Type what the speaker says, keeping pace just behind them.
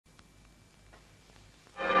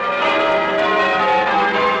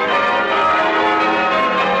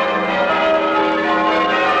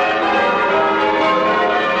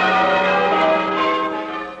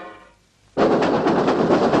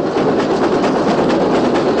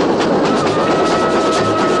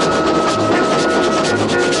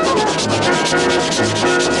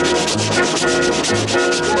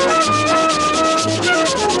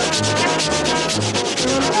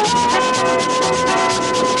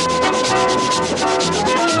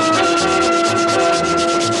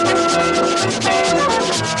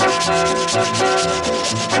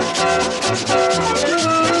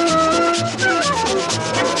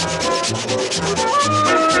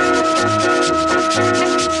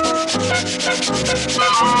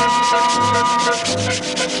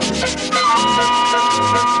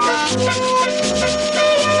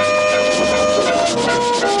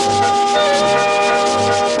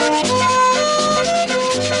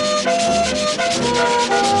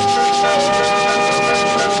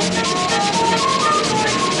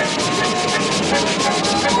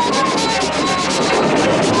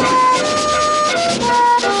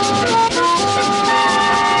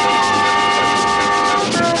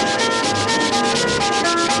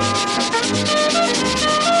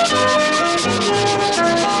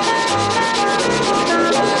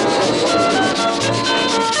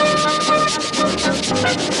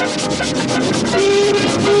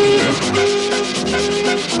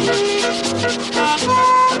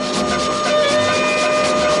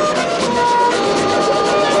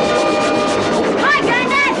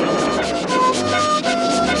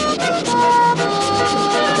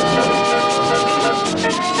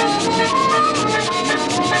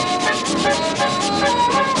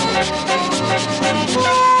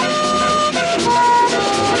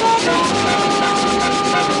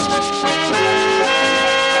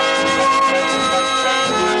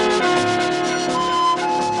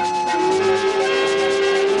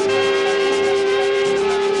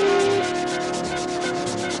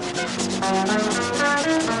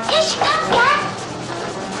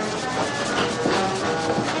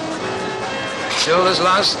Matilda's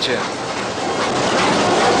last chair.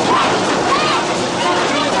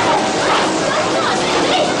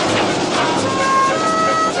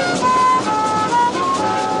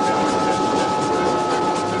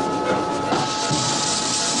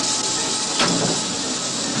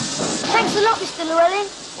 Thanks a lot, Mr. Llewellyn.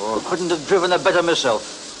 Oh, couldn't have driven a better myself.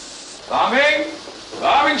 Farming!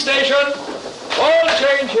 Farming station! All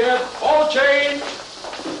change here! All change!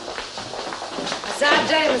 A sad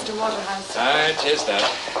day, Mr. Waterhouse. It is that.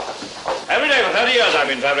 Every day for 30 years I've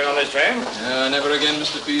been travelling on this train. Never again,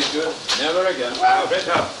 Mr. Peasgood. Never again. Now,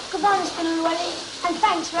 Britta. Goodbye, Mr. Llewellyn, and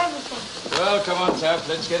thanks for everything. Well, come on, Taft.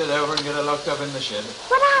 Let's get it over and get her locked up in the shed.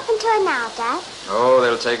 What happened to her now, Dad? Oh,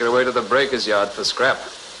 they'll take her away to the breaker's yard for scrap.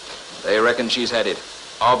 They reckon she's had it.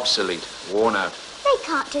 Obsolete. Worn out. They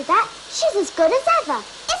can't do that. She's as good as ever.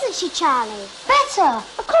 Isn't she, Charlie? Better.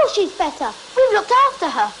 Of course she's better. We've looked after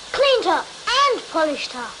her, cleaned her, and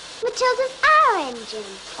polished her. Matilda's our engine.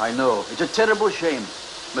 I know. It's a terrible shame.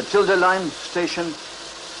 Matilda Line Station,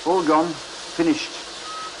 all gone, finished.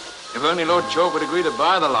 If only Lord Chalk would agree to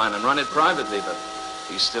buy the line and run it privately, but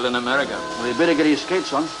he's still in America. Well, he better get his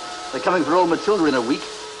skates on. They're coming for old Matilda in a week.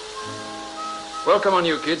 Well, come on,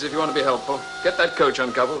 you kids, if you want to be helpful. Get that coach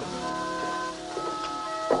uncoupled.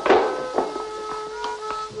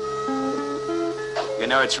 You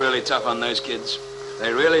know, it's really tough on those kids.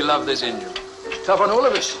 They really love this engine. It's tough on all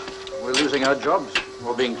of us. We're losing our jobs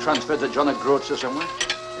or being transferred to John O'Groats or somewhere.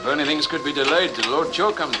 If only things could be delayed till Lord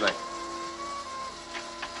Chalk comes back.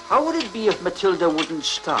 How would it be if Matilda wouldn't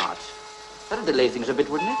start? That'd delay things a bit,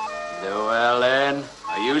 wouldn't it? Well, then,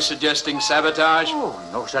 are you suggesting sabotage? Oh,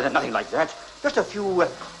 no, sir, nothing like that. Just a few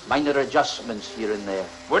minor adjustments here and there.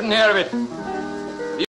 Wouldn't hear of it.